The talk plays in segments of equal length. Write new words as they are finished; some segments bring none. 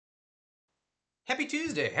Happy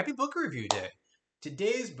Tuesday. Happy book review day.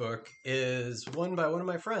 Today's book is one by one of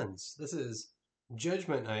my friends. This is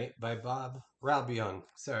Judgment Night by Rob Young.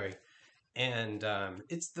 Sorry. And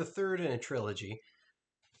it's the third in a trilogy.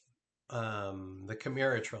 The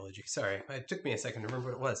Chimera trilogy. Sorry. It took me a second to remember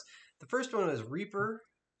what it was. The first one was Reaper.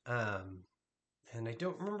 And I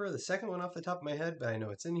don't remember the second one off the top of my head, but I know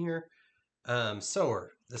it's in here.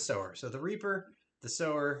 Sower. The Sower. So the Reaper, the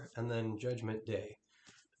Sower, and then Judgment Day.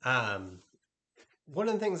 One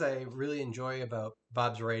of the things I really enjoy about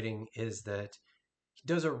Bob's writing is that he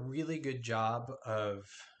does a really good job of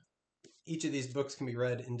each of these books can be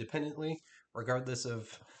read independently, regardless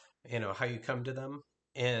of how you come to them.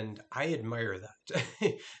 And I admire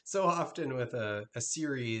that. So often with a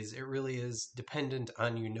series, it really is dependent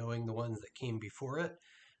on you knowing the ones that came before it,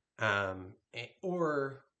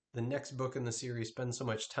 or the next book in the series spends so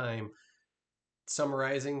much time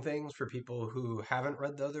summarizing things for people who haven't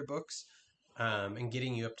read the other books, and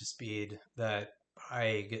getting you up to speed that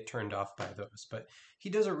I get turned off by those. But he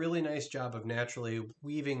does a really nice job of naturally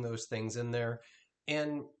weaving those things in there.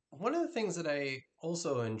 And one of the things that I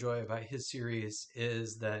also enjoy about his series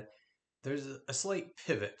is that there's a slight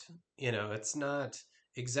pivot. It's not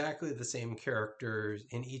exactly the same characters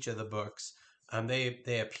in each of the books.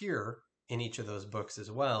 They appear in each of those books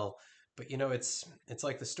as well, but it's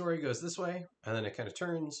like the story goes this way, and then it kind of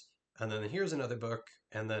turns, and then here's another book,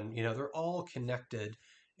 and then they're all connected,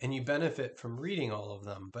 and you benefit from reading all of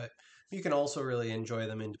them, but you can also really enjoy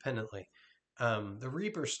them independently. The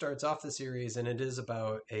Reaper starts off the series, and it is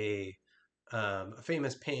about a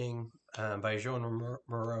famous painting by Jean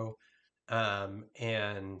Moreau,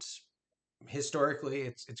 and historically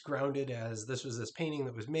it's grounded as this was this painting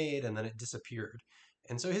that was made and then it disappeared.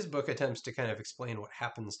 And so his book attempts to kind of explain what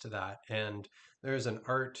happens to that. And there's an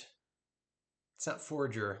art, it's not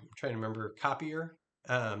forger, I'm trying to remember, copier,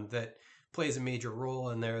 that plays a major role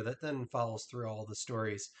in there that then follows through all the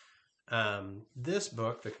stories. This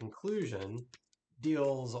book, the conclusion,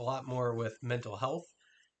 deals a lot more with mental health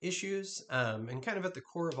issues, and kind of at the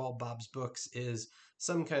core of all Bob's books is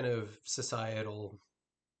some kind of societal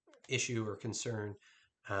issue or concern.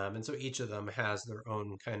 And so each of them has their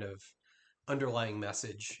own kind of underlying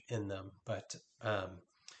message in them. But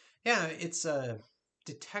yeah, it's a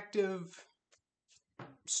detective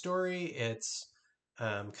story. It's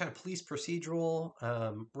kind of police procedural.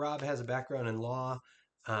 Rob has a background in law.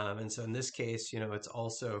 And so in this case, it's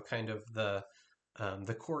also kind of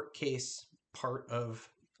the court case part of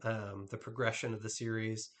the progression of the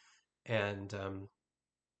series. And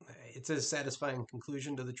it's a satisfying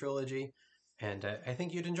conclusion to the trilogy, and I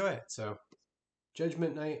think you'd enjoy it. So,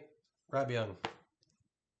 Judgment Night, Rob Young.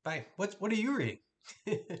 Bye. What are you reading?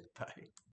 Bye.